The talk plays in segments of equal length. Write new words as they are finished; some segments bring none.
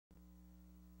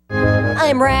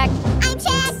I'm Rack. I'm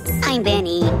Chad. I'm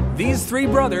Benny. These three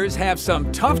brothers have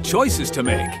some tough choices to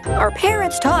make. Our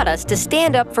parents taught us to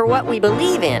stand up for what we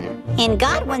believe in. And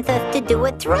God wants us to do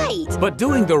what's right. But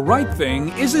doing the right thing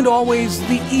isn't always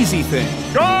the easy thing.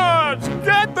 Guards,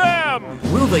 get them!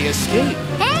 Will they escape?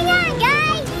 Hang on,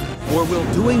 guys! Or will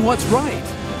doing what's right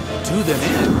do them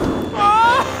in?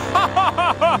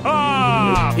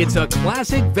 It's a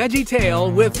classic veggie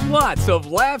tale with lots of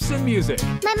laughs and music.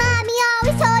 My mommy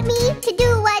always told me to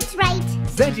do what's right.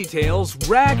 VeggieTales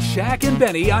Rack, Shack, and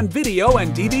Benny on video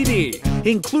and DVD,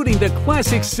 including the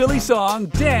classic silly song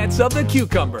Dance of the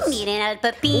Cucumber. Miren al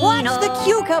pepino. What's the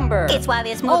cucumber? It's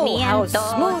suaves Oh, how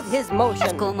movimientos. smooth his motion.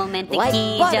 Es como Like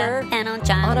mantequilla butter en un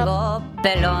chango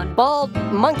pelón. Bald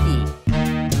monkey.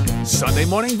 Sunday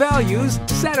morning values,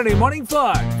 Saturday morning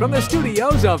fun from the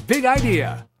studios of Big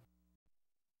Idea.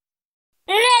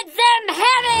 Let them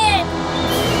have it!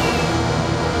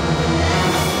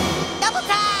 Double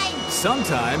time!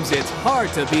 Sometimes it's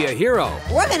hard to be a hero,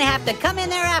 We're gonna have to come in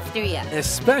there after you.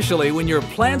 especially when your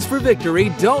plans for victory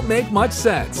don't make much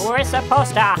sense. We're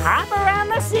supposed to hop around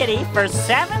the city for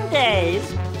 7 days,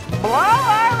 blow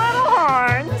our little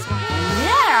horns,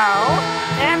 yell,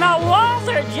 and the walls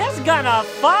are just gonna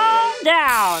fall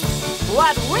down.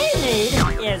 What we need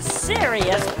is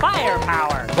serious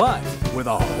firepower. But with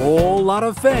a whole lot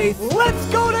of faith Let's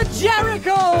go to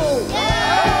Jericho!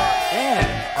 and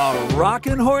a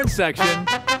rockin' horn section,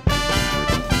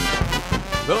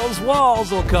 those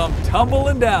walls will come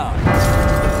tumbling down.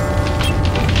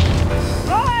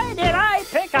 Boy, did I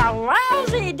pick a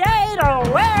lousy day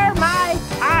to wear my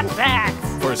contacts.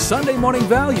 For Sunday morning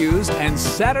values and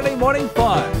Saturday morning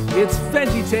fun, it's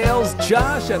VeggieTales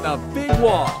Josh and the Big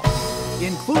Wall,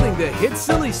 including the hit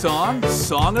silly song,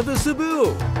 Song of the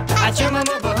Cebu,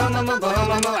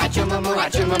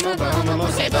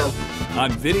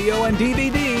 on video and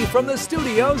DVD from the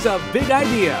studios of Big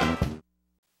Idea.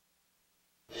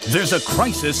 There's a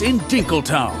crisis in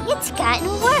Dinkletown It's gotten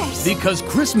worse. because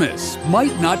Christmas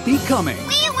might not be coming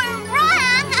We were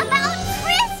wrong about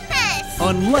Christmas!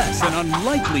 unless an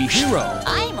unlikely hero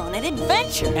I'm on an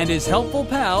adventure. and his helpful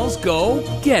pals go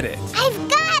get it. I've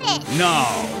got it! No,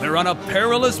 they're on a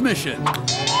perilous mission.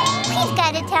 We've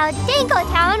got to tell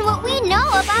Dinkletown what we know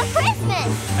about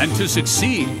Christmas. And to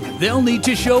succeed, they'll need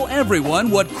to show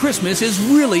everyone what Christmas is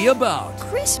really about.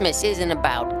 Christmas isn't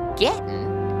about getting,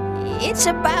 it's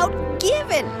about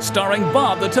giving. Starring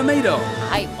Bob the Tomato,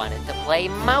 I wanted to play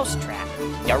mousetrap.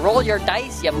 You roll your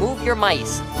dice, you move your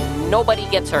mice. Nobody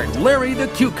gets hurt. Larry the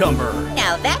Cucumber,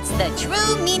 Now that's the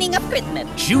true meaning of Christmas.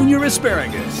 Junior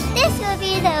Asparagus, This will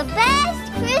be the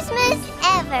best Christmas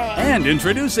ever. and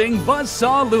introducing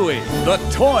Buzzsaw Louie, the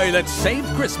toy that saved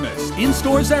Christmas. In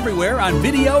stores everywhere on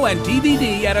video and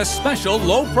DVD at a special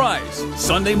low price.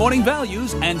 Sunday morning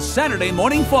values and Saturday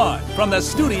morning fun from the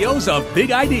studios of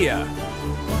Big Idea.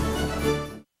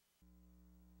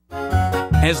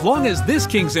 As long as this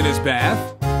king's in his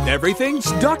bath,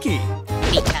 everything's Ducky.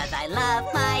 Because I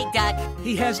love my duck.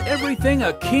 He has everything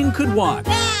a king could want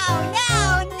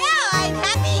Now I'm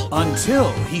happy.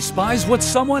 until he spies what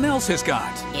someone else has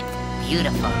got. It's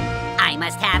beautiful. I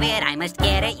must have it, I must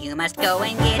get it. You must go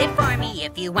and get it for me.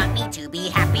 If you want me to be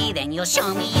happy, then you'll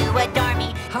show me you adore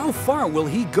me. How far will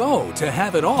he go to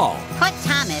have it all? Put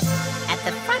Thomas at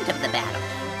the front of the battle.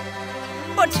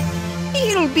 But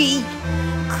he'll be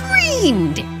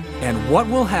creamed. And what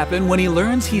will happen when he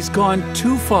learns he's gone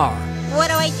too far? What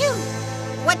do I do?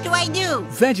 What do I do?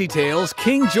 VeggieTales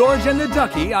King George and the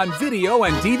Ducky on video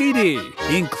and DVD,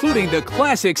 including the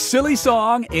classic silly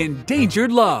song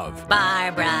Endangered Love.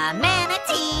 Barbara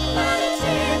Manatee,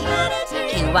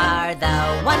 you are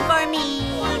the one for me.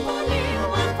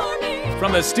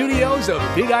 From the studios of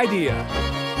Big Idea.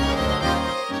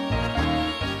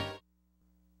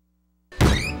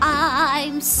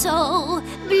 I'm so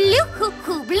blue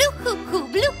cuckoo, blue cuckoo,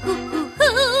 blue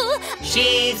cuckoo.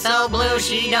 She's so blue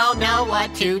she don't know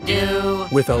what to do.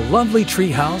 With a lovely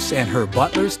treehouse and her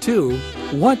butlers too,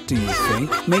 what do you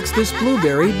think makes this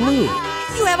blueberry blue?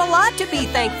 You have a lot to be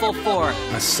thankful for.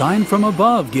 A sign from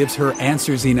above gives her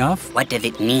answers enough. What does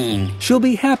it mean? She'll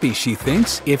be happy, she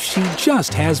thinks, if she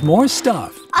just has more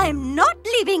stuff. I'm not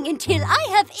leaving until I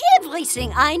have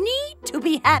everything I need to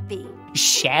be happy.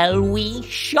 Shall we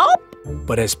shop?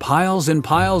 But as piles and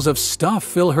piles of stuff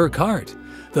fill her cart,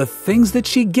 the things that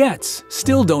she gets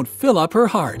still don't fill up her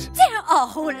heart. There are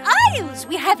whole aisles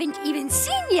we haven't even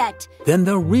seen yet. Then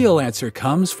the real answer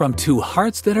comes from two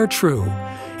hearts that are true.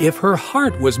 If her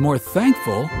heart was more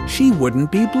thankful, she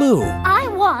wouldn't be blue. I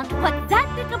want what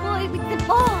that little boy with the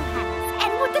ball has,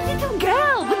 and what the little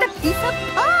girl with the piece of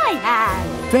pie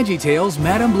has. VeggieTales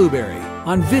Madame Blueberry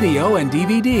on video and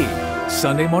DVD.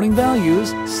 Sunday morning values,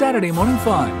 Saturday morning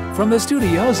fun from the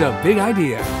studios of Big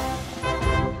Idea.